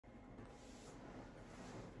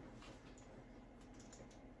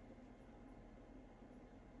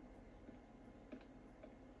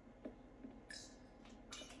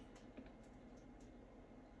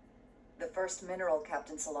first mineral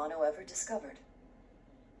Captain Solano ever discovered.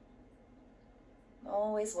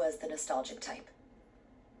 Always was the nostalgic type.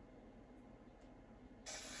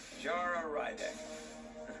 Jara Rydek.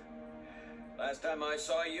 Last time I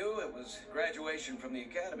saw you, it was graduation from the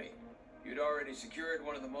academy. You'd already secured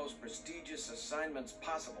one of the most prestigious assignments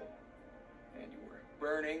possible. And you were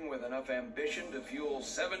burning with enough ambition to fuel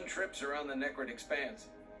 7 trips around the Necrid Expanse.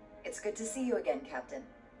 It's good to see you again, Captain.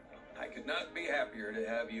 I could not be happier to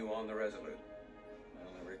have you on the Resolute.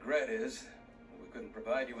 My only regret is we couldn't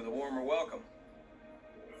provide you with a warmer welcome.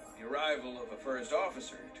 The arrival of a first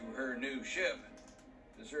officer to her new ship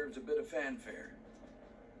deserves a bit of fanfare.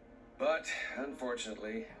 But,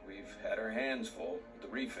 unfortunately, we've had our hands full with the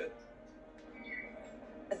refit.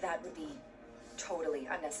 That would be totally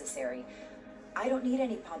unnecessary. I don't need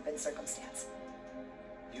any pomp and circumstance.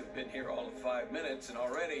 You've been here all of 5 minutes, and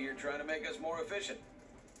already you're trying to make us more efficient.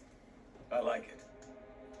 I like it.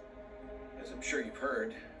 As I'm sure you've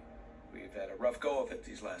heard, we've had a rough go of it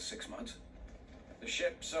these last 6 months. The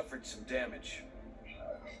ship suffered some damage,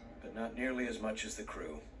 but not nearly as much as the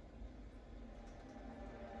crew.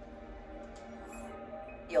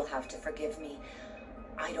 You'll have to forgive me.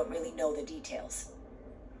 I don't really know the details.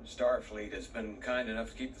 Starfleet has been kind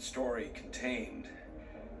enough to keep the story contained,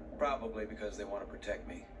 probably because they want to protect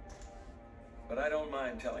me. But I don't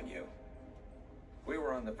mind telling you. We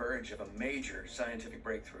were on the verge of a major scientific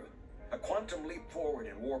breakthrough, a quantum leap forward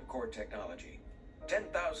in warp core technology,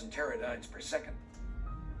 10,000 teradynes per second.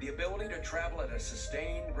 The ability to travel at a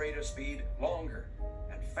sustained rate of speed longer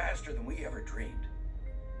and faster than we ever dreamed.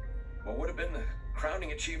 What would have been the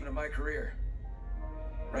crowning achievement of my career?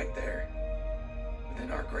 Right there,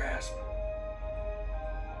 within our grasp.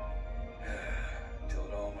 Till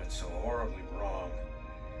it all went so horribly wrong.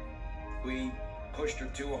 We pushed her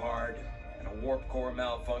too hard, and a warp core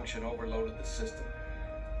malfunction overloaded the system,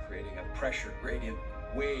 creating a pressure gradient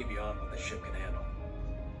way beyond what the ship can handle.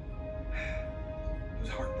 It was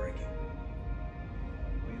heartbreaking.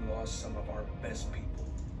 We lost some of our best people.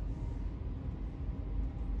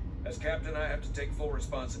 As captain, I have to take full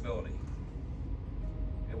responsibility.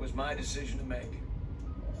 It was my decision to make,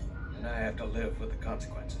 and I have to live with the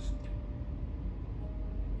consequences.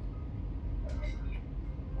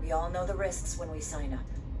 We all know the risks when we sign up.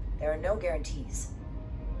 There are no guarantees,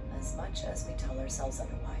 as much as we tell ourselves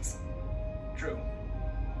otherwise. True.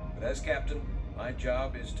 But as captain, my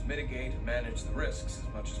job is to mitigate and manage the risks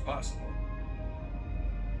as much as possible.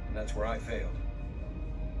 And that's where I failed.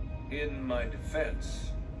 In my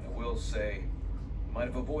defense, I will say, I might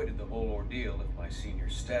have avoided the whole ordeal if my senior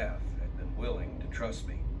staff had been willing to trust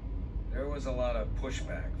me. There was a lot of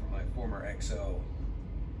pushback from my former XO.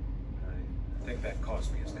 I think that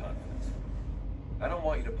cost me his confidence. I don't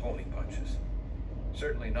want you to pull any punches.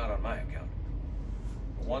 Certainly not on my account.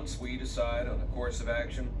 But once we decide on a course of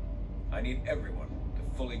action, I need everyone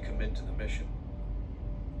to fully commit to the mission.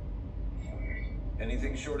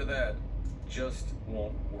 Anything short of that just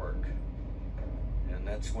won't work. And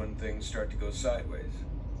that's when things start to go sideways.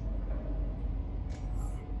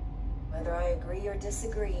 Whether I agree or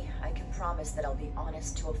disagree, I can promise that I'll be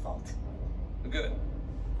honest to a fault. Good.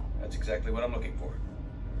 That's exactly what I'm looking for.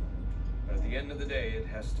 But at the end of the day, it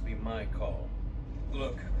has to be my call.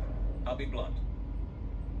 Look, I'll be blunt.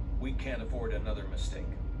 We can't afford another mistake.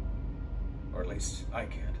 Or at least I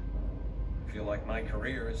can't. I feel like my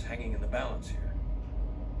career is hanging in the balance here.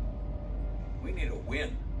 We need a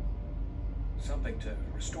win. Something to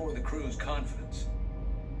restore the crew's confidence.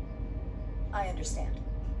 I understand.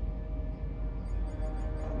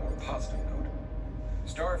 On a more positive note,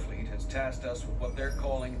 Starfleet has tasked us with what they're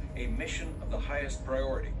calling a mission of the highest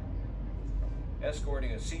priority.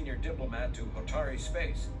 Escorting a senior diplomat to Hotari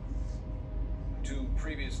space. 2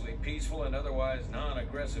 previously peaceful and otherwise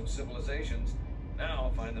non-aggressive civilizations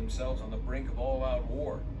now find themselves on the brink of all-out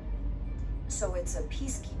war. So it's a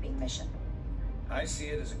peacekeeping mission. I see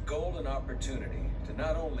it as a golden opportunity to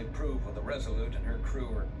not only prove what the Resolute and her crew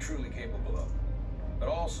are truly capable of, but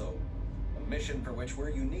also a mission for which we're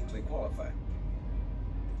uniquely qualified.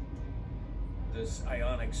 This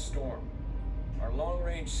ionic storm. Our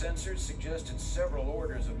long-range sensors suggested several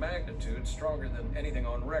orders of magnitude stronger than anything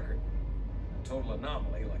on record. A total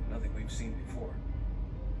anomaly like nothing we've seen before.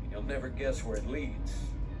 And you'll never guess where it leads.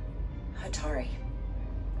 Hotari.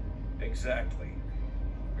 Exactly.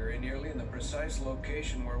 Very nearly in the precise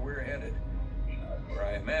location where we're headed. Where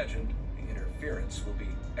I imagined the interference will be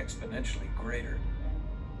exponentially greater.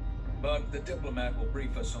 But the diplomat will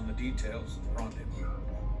brief us on the details of the rendezvous.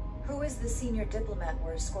 Who is the senior diplomat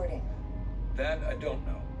we're escorting? That I don't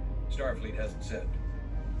know. Starfleet hasn't said.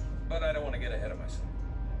 But I don't want to get ahead of myself.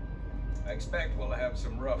 I I expect we'll have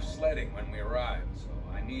some rough sledding when we arrive, so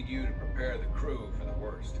I need you to prepare the crew for the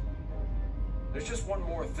worst. There's just one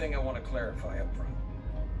more thing I want to clarify up front.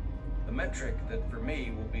 The metric that for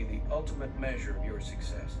me will be the ultimate measure of your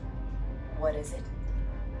success. What is it?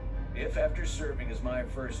 If after serving as my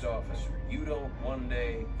first officer, you don't one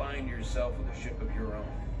day find yourself with a ship of your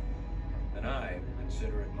own, then I will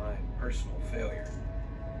consider it my personal failure.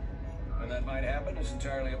 When that might happen is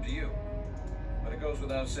entirely up to you. But it goes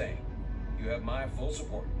without saying, you have my full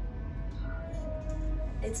support.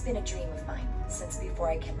 It's been a dream of mine since before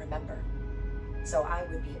I can remember. So I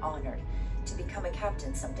would be honored to become a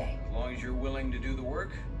captain someday. As long as you're willing to do the work,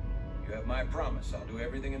 you have my promise. I'll do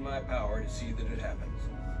everything in my power to see that it happens.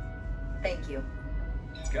 Thank you.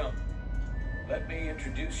 Come, let me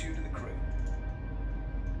introduce you to the crew.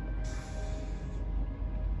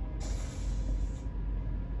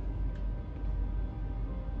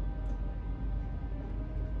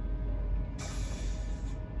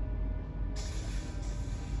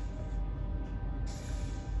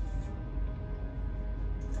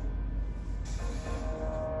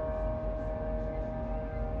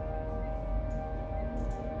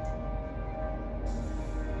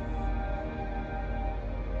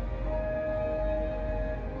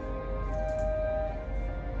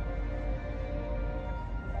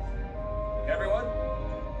 Everyone,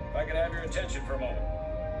 if I could have your attention for a moment.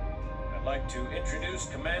 I'd like to introduce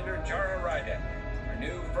Commander Jara Rydek, our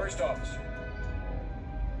new first officer.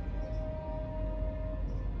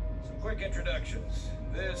 Some quick introductions.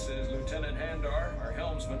 This is Lieutenant Handar, our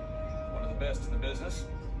helmsman, one of the best in the business.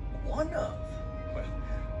 One of? Well,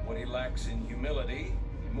 what he lacks in humility,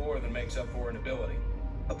 he more than makes up for in ability.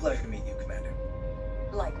 A pleasure to meet you, Commander.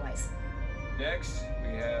 Likewise. Next,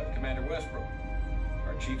 we have Commander Westbrook,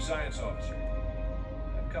 our Chief Science Officer.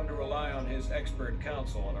 I've come to rely on his expert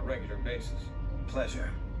counsel on a regular basis. Pleasure.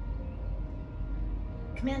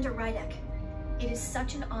 Commander Rydek, it is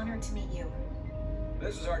such an honor to meet you.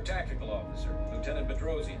 This is our tactical officer, Lieutenant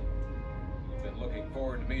Bedrosian. I've been looking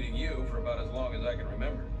forward to meeting you for about as long as I can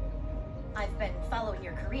remember. I've been following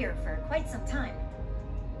your career for quite some time,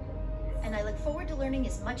 and I look forward to learning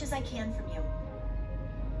as much as I can from you.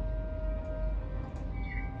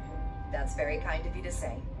 That's very kind of you to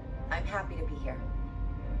say. I'm happy to be here.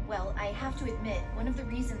 Well, I have to admit, one of the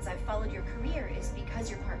reasons I've followed your career is because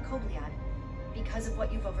you're part Kobliad, because of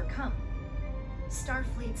what you've overcome.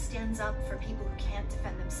 Starfleet stands up for people who can't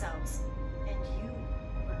defend themselves, and you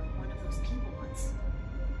were one of those people once.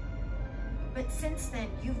 But since then,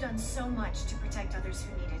 you've done so much to protect others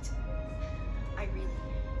who need it. I really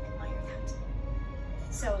admire that.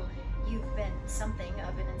 So, you've been something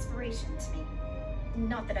of an inspiration to me.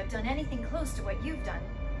 Not that I've done anything close to what you've done,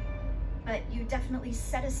 but you definitely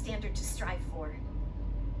set a standard to strive for.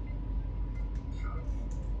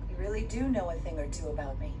 You really do know a thing or two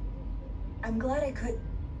about me. I'm glad I could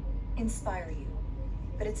inspire you,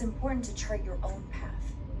 but it's important to chart your own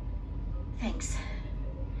path. Thanks.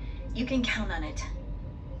 You can count on it.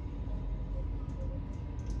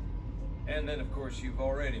 And then, of course, you've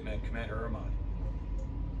already met Commander Ermont.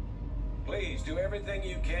 Please do everything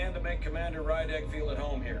you can to make Commander Rydek feel at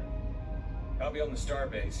home here. I'll be on the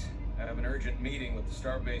starbase. I have an urgent meeting with the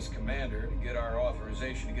starbase commander to get our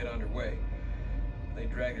authorization to get underway. If they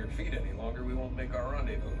drag their feet any longer, we won't make our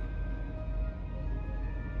rendezvous.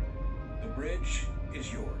 The bridge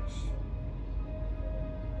is yours.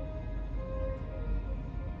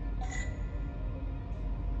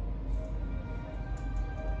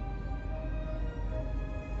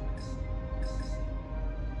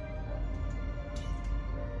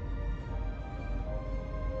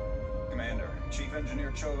 Chief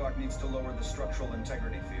Engineer Chovak needs to lower the structural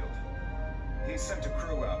integrity field. He's sent a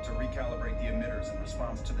crew out to recalibrate the emitters in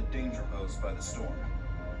response to the danger posed by the storm.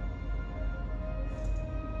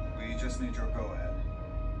 We just need your go-ahead.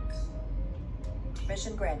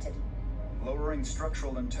 Mission granted. Lowering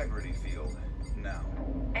structural integrity field, now.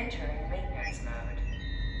 Entering maintenance mode.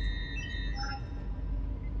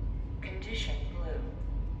 Condition blue.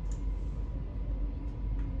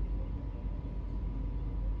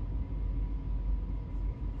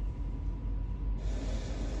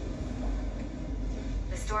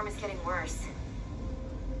 The storm is getting worse.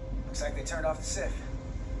 Looks like they turned off the SIF.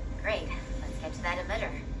 Great. Let's get to that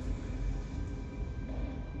emitter.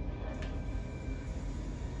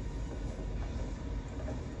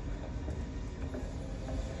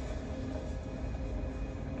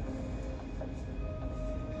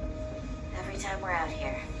 Every time we're out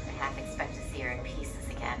here, I half expect to see her in pieces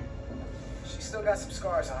again. She's still got some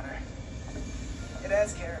scars on her. It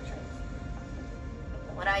adds character.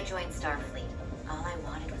 When I joined Starfleet, all I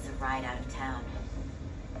wanted was a ride out of town.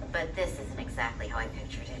 But this isn't exactly how I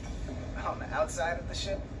pictured it. On the outside of the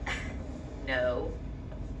ship? No.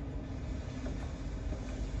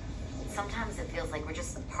 Sometimes it feels like we're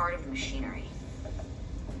just part of the machinery.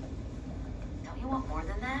 Don't you want more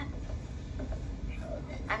than that?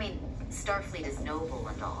 I mean, Starfleet is noble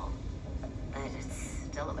and all, but it's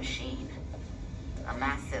still a machine. A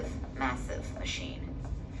massive, massive machine.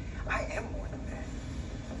 I am more than that.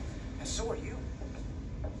 And so are you.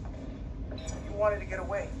 You wanted to get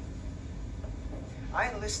away. I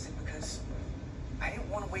enlisted because I didn't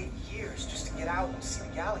want to wait years just to get out and see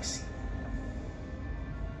the galaxy.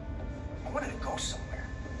 I wanted to go somewhere.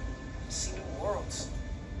 See new worlds.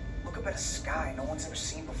 Look up at a sky no one's ever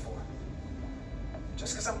seen before.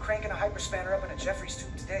 Just because I'm cranking a hyperspanner up in a Jeffries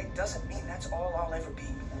tube today doesn't mean that's all I'll ever be.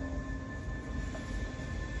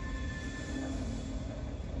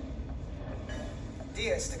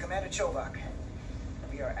 Diaz to Commander Chovak.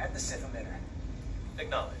 We are at the Sith emitter.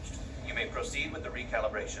 Acknowledged. You may proceed with the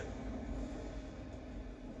recalibration.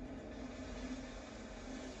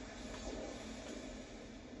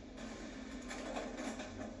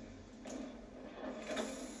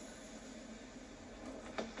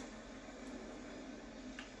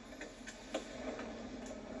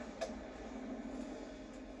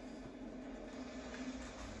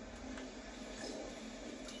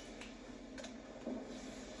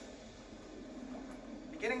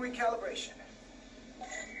 Beginning recalibration.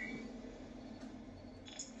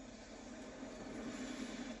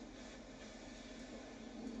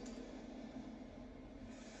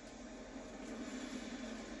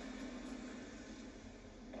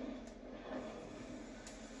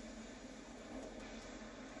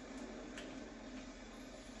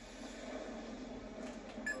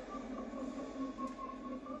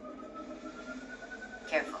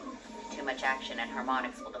 Careful. Too much action and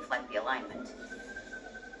harmonics will deflect the alignment.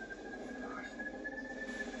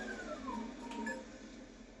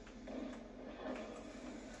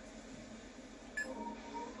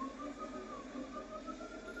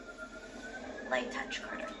 Light touch,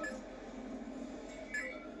 Carter.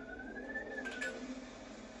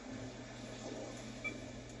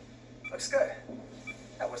 Looks good.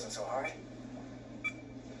 That wasn't so hard.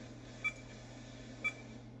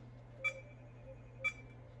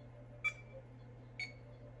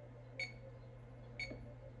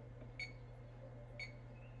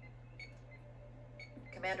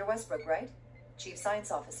 Commander Westbrook, right? Chief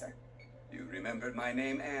Science Officer. You remembered my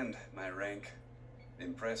name and my rank.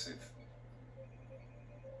 Impressive.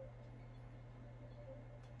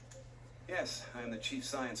 Yes, I'm the Chief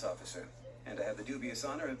Science Officer, and I have the dubious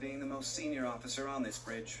honor of being the most senior officer on this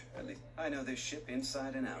bridge. At least I know this ship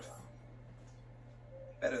inside and out.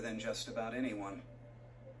 Better than just about anyone.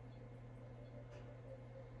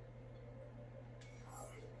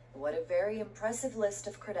 What a very impressive list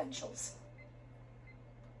of credentials.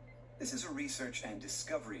 This is a research and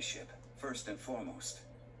discovery ship, first and foremost.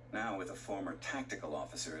 Now with a former tactical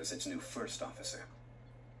officer as its new first officer.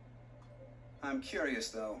 I'm curious,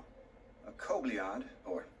 though. A Kobliad,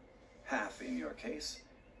 or half in your case,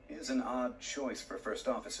 is an odd choice for first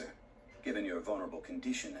officer, given your vulnerable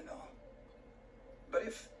condition and all. But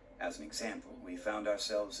if, as an example, we found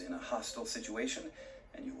ourselves in a hostile situation,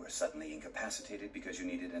 and you were suddenly incapacitated because you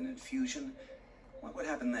needed an infusion, what would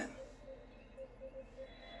happen then?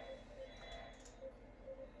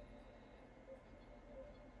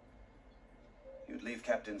 You'd leave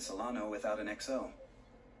Captain Solano without an XO.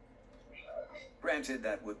 Granted,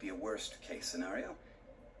 that would be a worst-case scenario,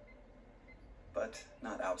 but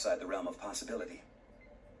not outside the realm of possibility.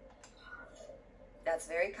 That's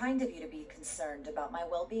very kind of you to be concerned about my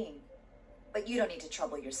well-being. But you don't need to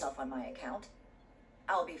trouble yourself on my account.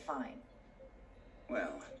 I'll be fine.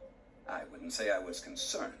 Well, I wouldn't say I was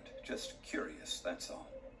concerned, just curious, that's all.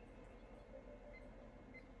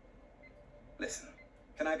 Listen,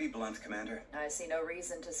 can I be blunt, Commander? I see no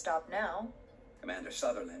reason to stop now. Commander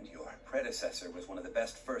Sutherland, your predecessor, was one of the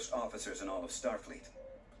best first officers in all of Starfleet.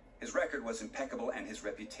 His record was impeccable and his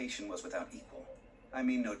reputation was without equal. I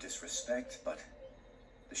mean no disrespect, but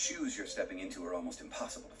the shoes you're stepping into are almost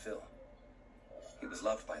impossible to fill. He was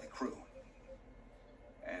loved by the crew.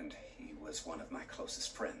 And he was one of my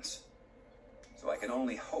closest friends. So I can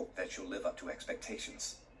only hope that you'll live up to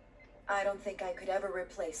expectations. I don't think I could ever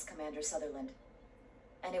replace Commander Sutherland.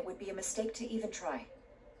 And it would be a mistake to even try.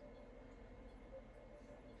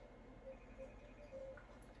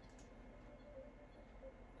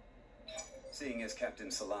 Seeing as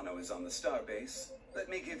Captain Solano is on the starbase, let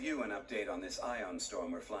me give you an update on this ion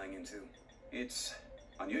storm we're flying into. It's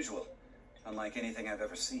unusual, unlike anything I've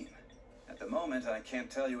ever seen. At the moment, I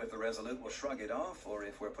can't tell you if the Resolute will shrug it off or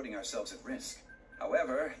if we're putting ourselves at risk.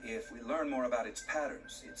 However, if we learn more about its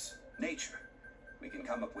patterns, its nature, we can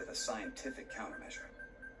come up with a scientific countermeasure.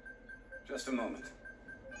 Just a moment.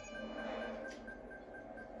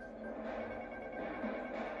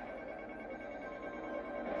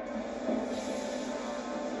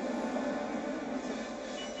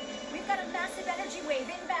 We've got a massive energy wave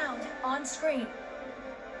inbound. On screen.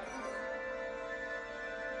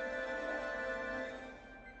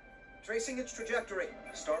 Tracing its trajectory.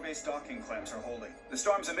 Starbase docking clamps are holding. The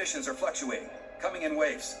storm's emissions are fluctuating, coming in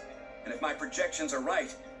waves. And if my projections are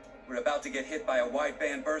right, we're about to get hit by a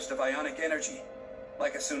wideband burst of ionic energy,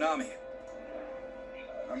 like a tsunami.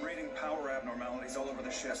 I'm reading power abnormalities all over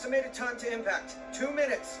the ship. Estimated time to impact, 2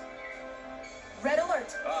 minutes. Red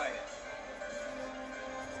alert. Aye.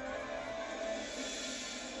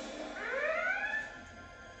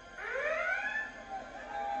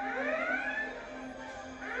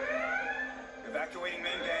 Evacuating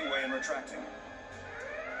main gangway and retracting.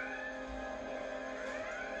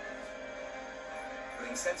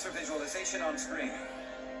 Putting sensor visualization on screen.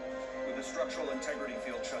 With the structural integrity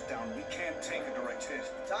field shut down, we can't take a direct hit.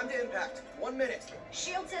 Time to impact, 1 minute.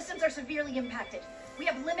 Shield systems are severely impacted. We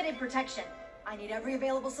have limited protection. I need every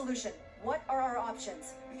available solution. What are our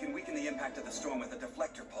options? We can weaken the impact of the storm with a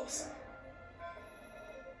deflector pulse.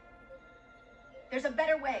 There's a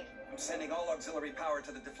better way. I'm sending all auxiliary power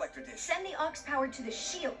to the deflector dish. Send the aux power to the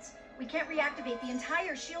shields. We can't reactivate the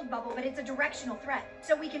entire shield bubble, but it's a directional threat.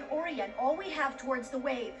 So we can orient all we have towards the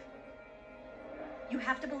wave. You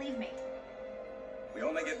have to believe me. We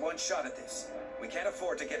only get one shot at this. We can't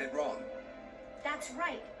afford to get it wrong. That's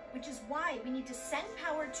right, which is why we need to send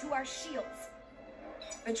power to our shields.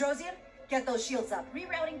 Petrosian, get those shields up.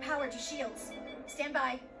 Rerouting power to shields. Stand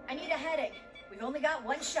by. I need a heading. We've only got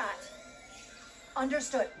one shot.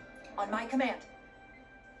 Understood. On my command.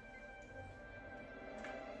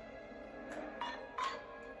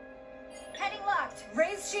 Heading locked.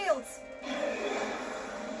 Raise shields.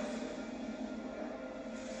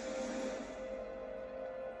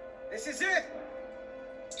 This is it.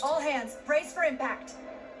 All hands, brace for impact.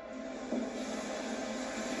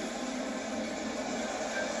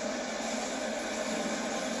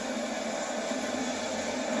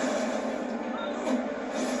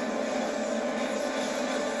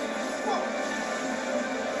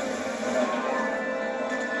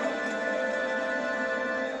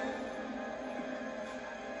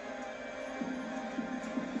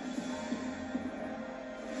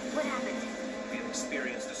 What happened? We have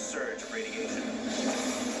experienced a surge of radiation.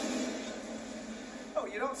 Oh,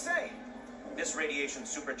 you don't say. This radiation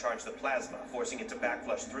supercharged the plasma, forcing it to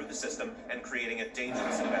backflush through the system and creating a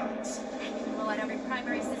dangerous imbalance. Blow out every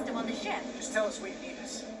primary system on the ship. Just tell us where you need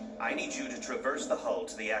us. I need you to traverse the hull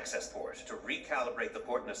to the access port to recalibrate the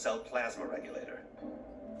port nacelle plasma regulator.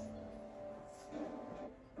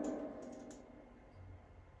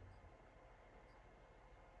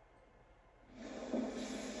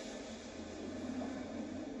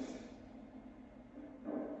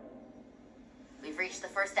 We've reached the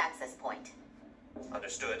first access point.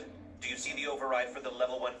 Understood. Do you see the override for the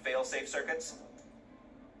level 1 failsafe circuits?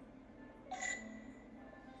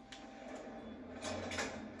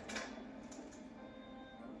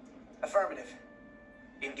 Affirmative.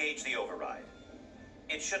 Engage the override.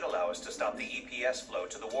 It should allow us to stop the EPS flow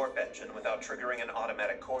to the warp engine without triggering an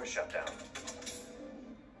automatic core shutdown.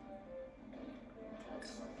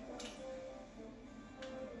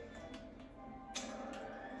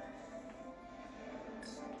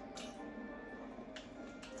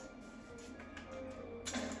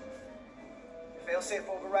 Failsafe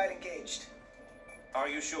override engaged. Are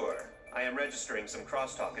you sure? I am registering some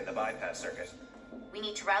crosstalk in the bypass circuit. We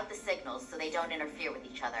need to route the signals so they don't interfere with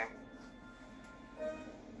each other.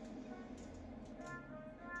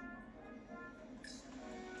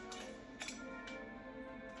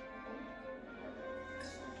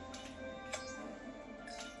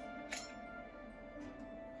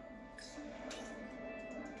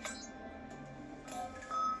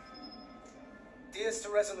 Diaz to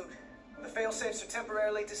Resolute. The failsafes are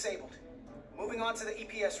temporarily disabled. Moving on to the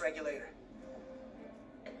EPS regulator.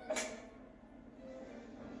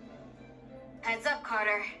 Heads up,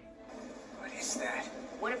 Carter. What is that?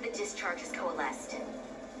 One of the discharges coalesced.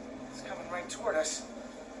 It's coming right toward us.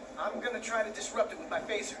 I'm gonna try to disrupt it with my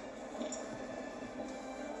phaser.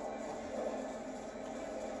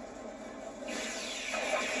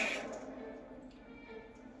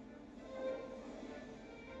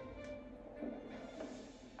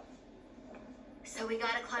 So we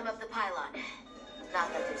gotta climb up the pylon.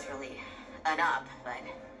 Not that there's really an up, but,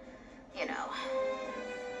 you know.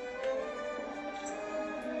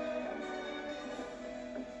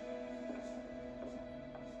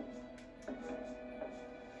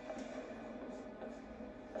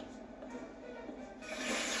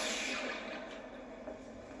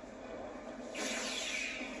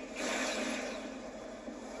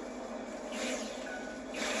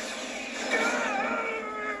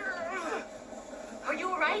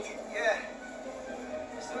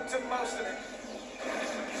 took most of it.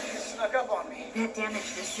 Snuck up on me. That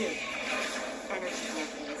damaged the suit. Energy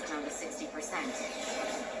density is down to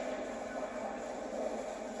 60%.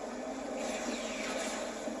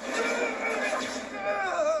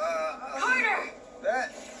 Carter!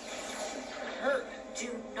 That hurt. Do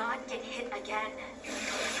not get hit again.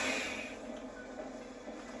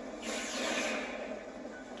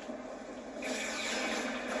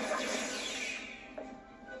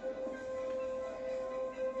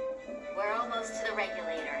 We're almost to the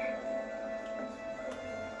regulator.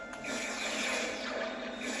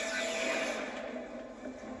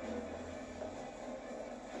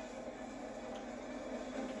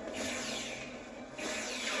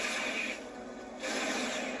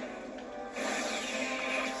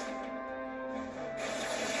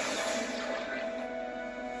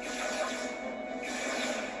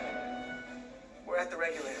 We're at the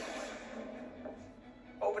regulator.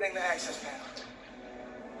 Opening the access panel.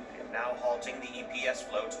 And now halting the EPS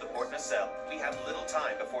flow to the port nacelle. We have little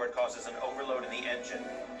time before it causes an overload in the engine.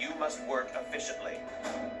 You must work efficiently.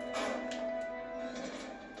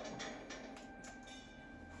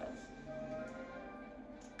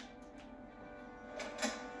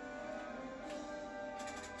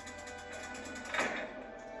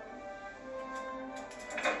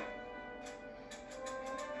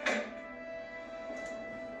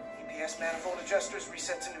 EPS manifold adjusters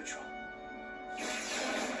reset to neutral.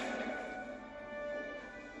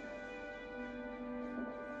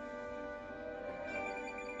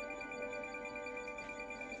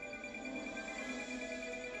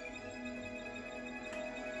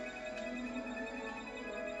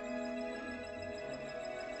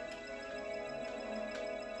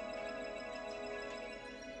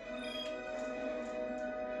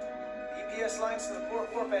 EPS lines to the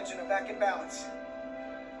port warp engine are back in balance.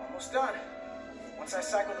 Almost done. Once I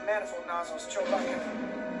cycle the manifold nozzles, Chobot can...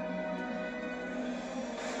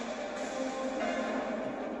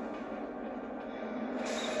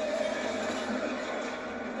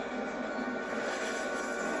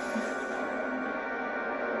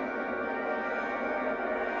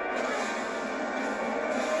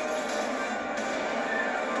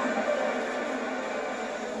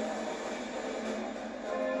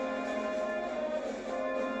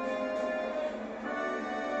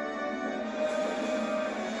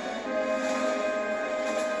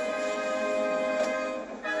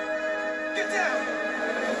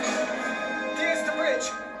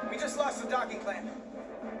 Lost the docking clamp.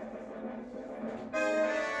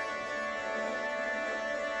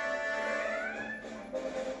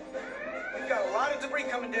 We've got a lot of debris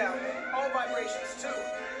coming down. All vibrations, too.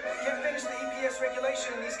 We can't finish the EPS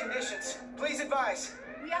regulation in these conditions. Please advise.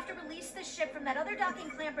 We have to release the ship from that other docking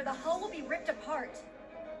clamp or the hull will be ripped apart.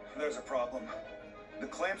 There's a problem. The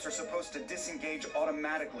clamps are supposed to disengage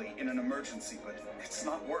automatically in an emergency, but it's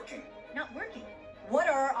not working. Not working. What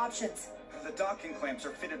are our options? The docking clamps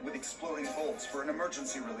are fitted with exploding bolts for an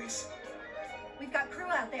emergency release. We've got crew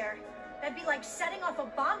out there. That'd be like setting off a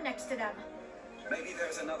bomb next to them. Maybe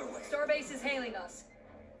there's another way. Starbase is hailing us.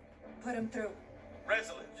 Put him through.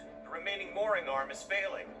 Resolute, the remaining mooring arm is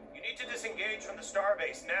failing. You need to disengage from the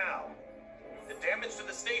starbase now. The damage to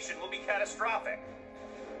the station will be catastrophic.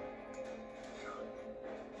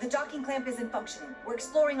 The docking clamp isn't functioning. We're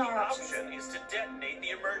exploring our The options. option is to detonate the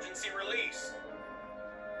emergency release.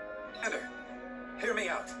 Commander, hear me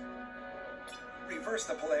out. Reverse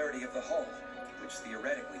the polarity of the hull, which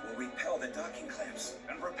theoretically will repel the docking clamps.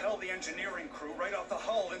 And repel the engineering crew right off the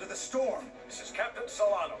hull into the storm. This is Captain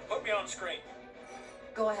Solano. Put me on screen.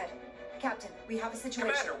 Go ahead. Captain, we have a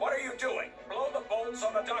situation. Commander, what are you doing? Blow the bolts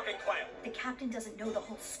on the docking clamp. The captain doesn't know the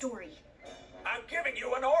whole story. I'm giving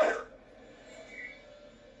you an order.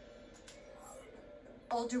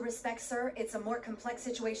 All due respect, sir, it's a more complex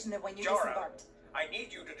situation than when you Jara, disembarked. I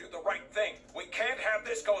need you to do the right thing. We can't have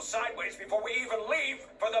this go sideways before we even leave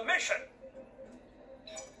for the mission.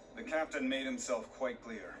 The captain made himself quite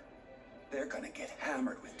clear. They're gonna get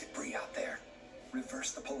hammered with debris out there.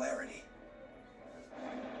 Reverse the polarity.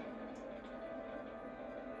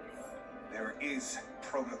 There is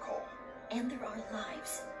protocol. And there are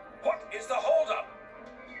lives. What is the holdup?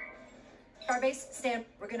 Starbase, stand.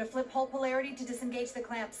 We're gonna flip hull polarity to disengage the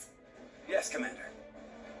clamps. Yes, Commander.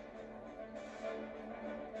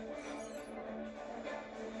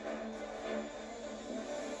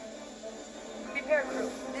 Prepare crew.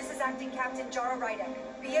 This is Acting Captain Jara Rydek.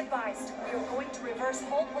 Be advised, we are going to reverse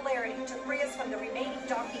hull polarity to free us from the remaining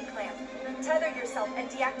docking clamp. Tether yourself and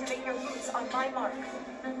deactivate your boots on my mark.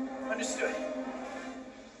 Understood.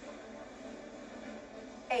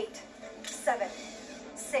 8, 7,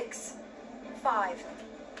 6, 5,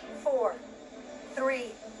 4, 3,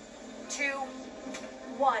 2,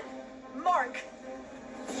 1. Mark!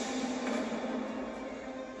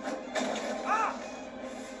 Ah!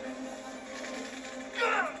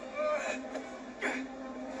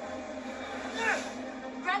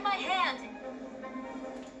 Grab my hand.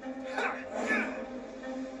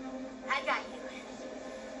 I got you.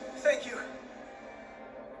 Thank you.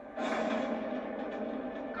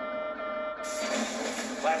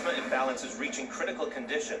 Plasma imbalance is reaching critical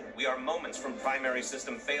condition. We are moments from primary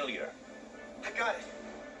system failure. I got it.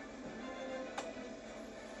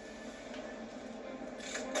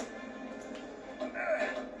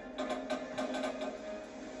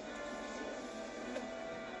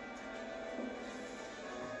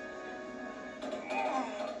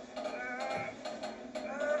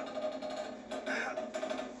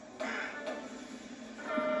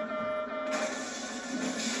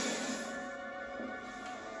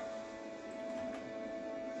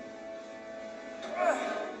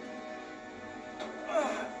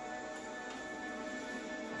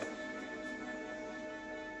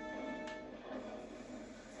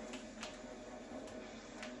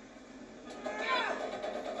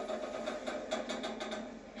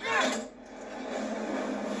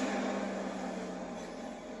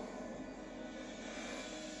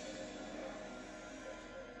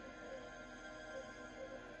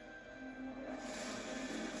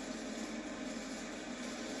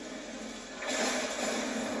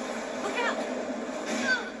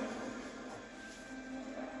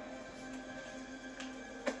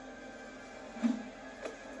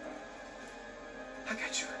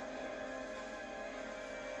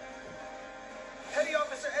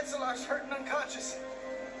 Hurt and unconscious.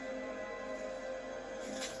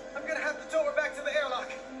 I'm gonna have to tow her back to the airlock.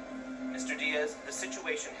 Mr. Diaz, the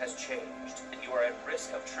situation has changed, and you are at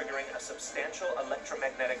risk of triggering a substantial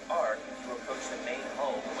electromagnetic arc if you approach the main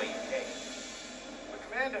hull the way you came. But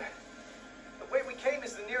Commander, the way we came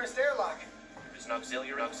is the nearest airlock. There is an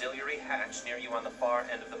auxiliary hatch near you on the far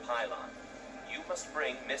end of the pylon. You must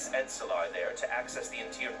bring Miss Edsolar there to access the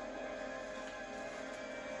interior.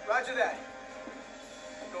 Roger that.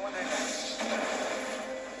 Going there now.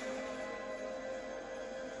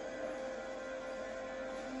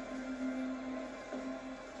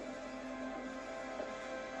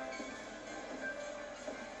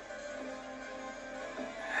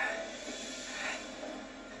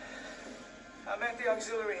 I'm at the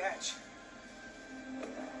auxiliary hatch.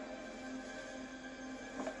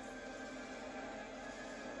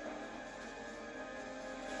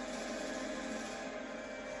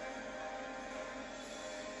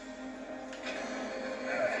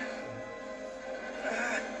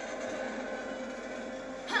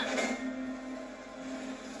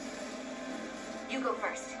 You go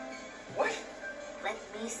first. What? Let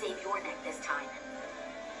me save your neck this time.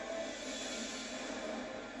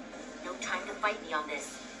 No time to fight me on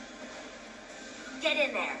this. Get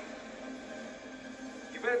in there.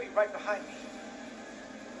 You better be right behind me.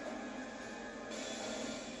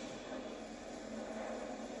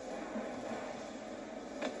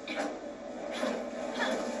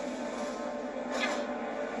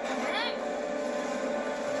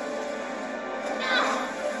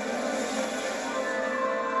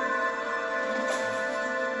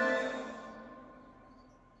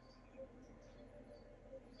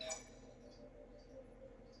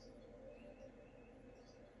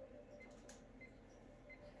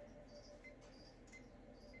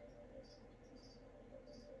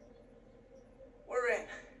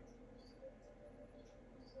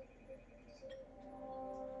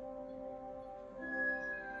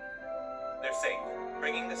 They're safe,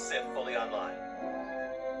 bringing the Civ fully online.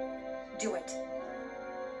 Do it.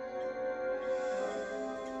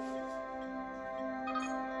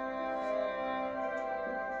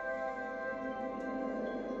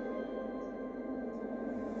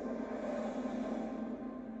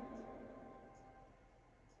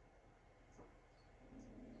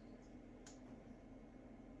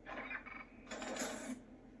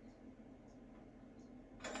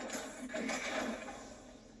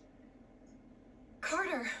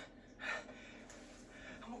 Carter!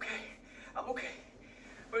 I'm okay.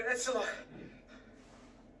 But Edsolar...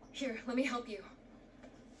 Here, let me help you.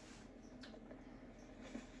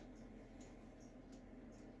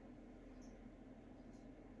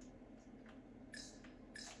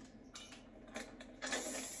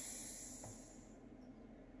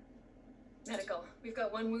 Medical. We've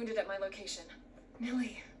got one wounded at my location.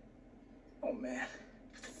 Millie. Oh, man.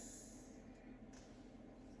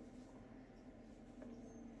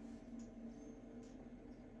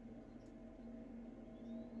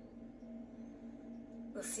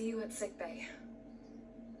 We'll see you at sickbay.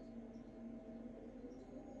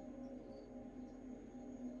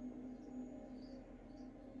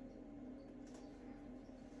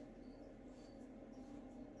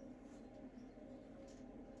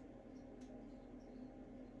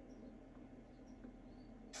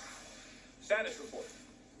 Status report.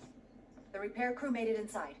 The repair crew made it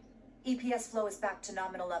inside. EPS flow is back to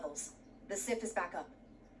nominal levels. The SIF is back up.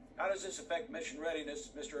 How does this affect mission readiness,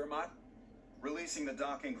 Mr. Ermot? Releasing the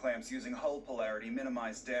docking clamps using hull polarity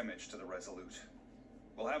minimized damage to the Resolute.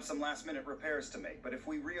 We'll have some last-minute repairs to make, but if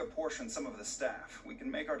we reapportion some of the staff, we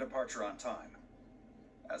can make our departure on time.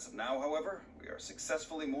 As of now, however, we are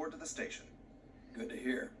successfully moored to the station. Good to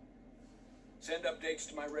hear. Send updates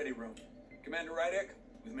to my ready room. Commander Rydek,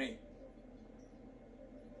 with me.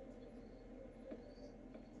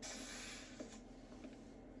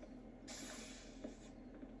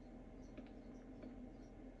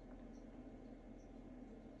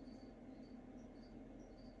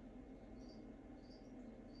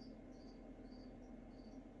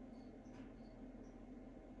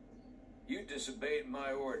 You disobeyed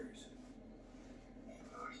my orders.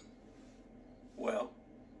 Well?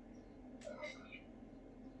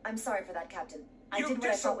 I'm sorry for that, Captain. You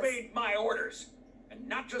disobeyed my orders! And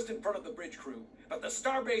not just in front of the bridge crew, but the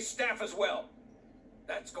Starbase staff as well.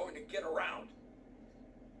 That's going to get around.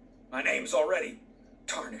 My name's already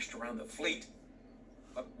tarnished around the fleet.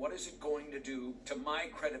 But what is it going to do to my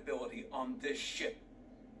credibility on this ship?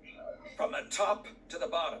 From the top to the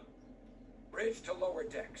bottom. Bridge to lower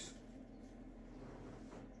decks.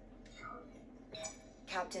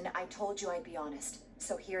 Captain, I told you I'd be honest,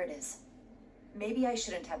 so here it is. Maybe I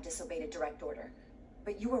shouldn't have disobeyed a direct order,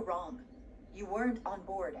 but you were wrong. You weren't on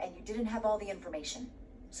board, and you didn't have all the information.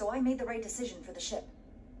 So I made the right decision for the ship.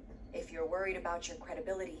 If you're worried about your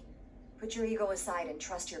credibility, put your ego aside and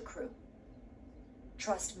trust your crew.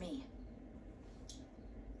 Trust me.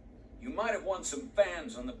 You might have won some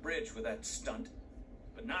fans on the bridge with that stunt,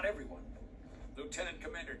 but not everyone. Lieutenant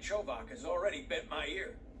Commander Chovak has already bent my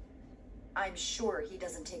ear. I'm sure he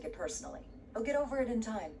doesn't take it personally. He'll get over it in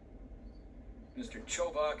time. Mr.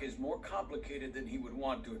 Chovak is more complicated than he would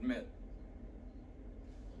want to admit.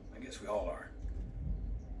 I guess we all are.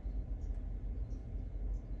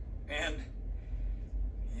 And,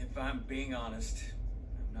 if I'm being honest,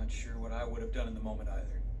 I'm not sure what I would have done in the moment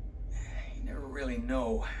either. You never really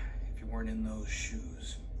know if you weren't in those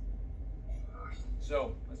shoes.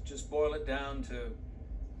 So, let's just boil it down to,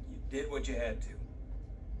 you did what you had to.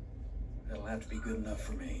 That'll have to be good enough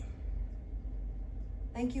for me.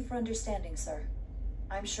 Thank you for understanding, sir.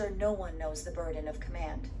 I'm sure no one knows the burden of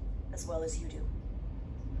command as well as you do.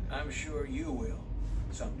 I'm sure you will,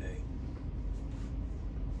 someday.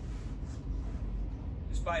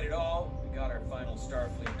 Despite it all, we got our final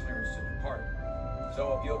Starfleet clearance to depart.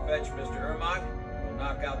 So if you'll fetch Mr. Ermot, we'll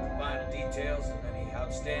knock out the final details of any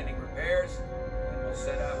outstanding repairs, and we'll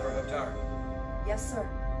set out for Hatar. Yes, sir.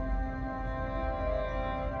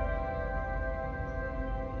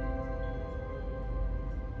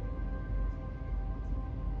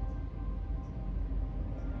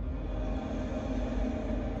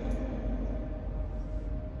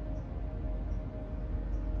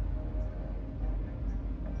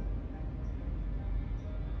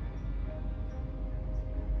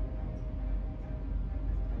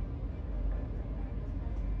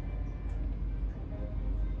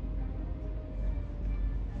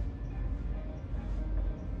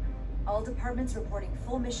 All departments reporting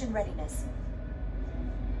full mission readiness.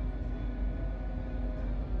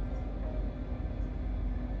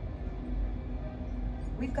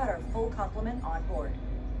 We've got our full complement on board.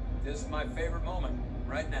 This is my favorite moment,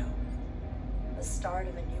 right now. The start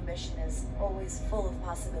of a new mission is always full of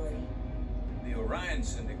possibility. The Orion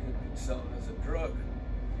Syndicate could sell it as a drug.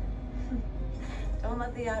 Don't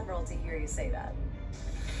let the Admiralty hear you say that.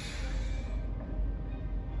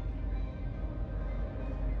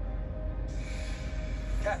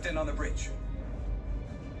 Captain on the bridge.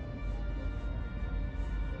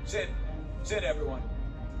 Sit, everyone.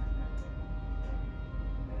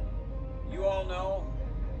 You all know,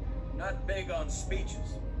 I'm not big on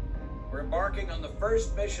speeches. We're embarking on the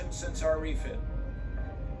first mission since our refit.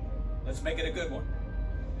 Let's make it a good one.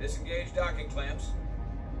 Disengage docking clamps.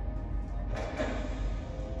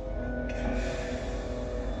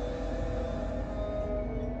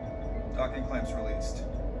 Docking clamps released.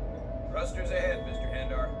 Thrusters ahead, Mr.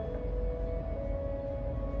 Handar.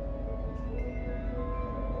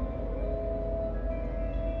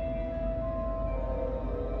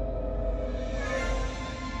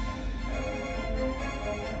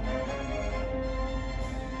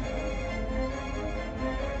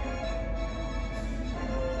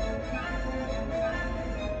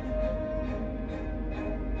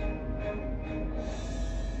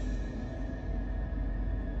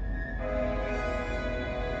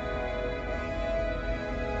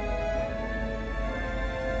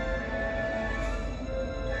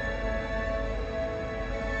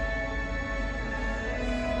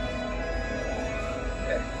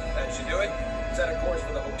 you do it, set a course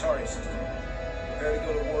for the Hotari system. Prepare to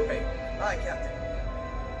go to Warp 8. Aye, Captain.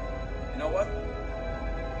 You know what?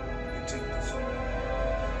 You take this one.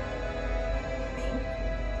 Me?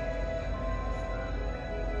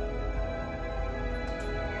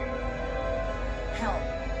 Helm.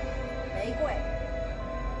 Make way.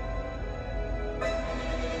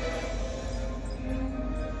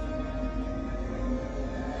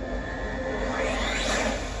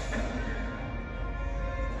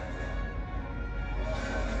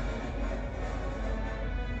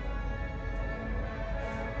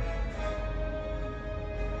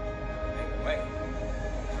 Make way.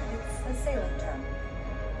 It's a sailing term.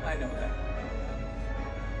 I know that.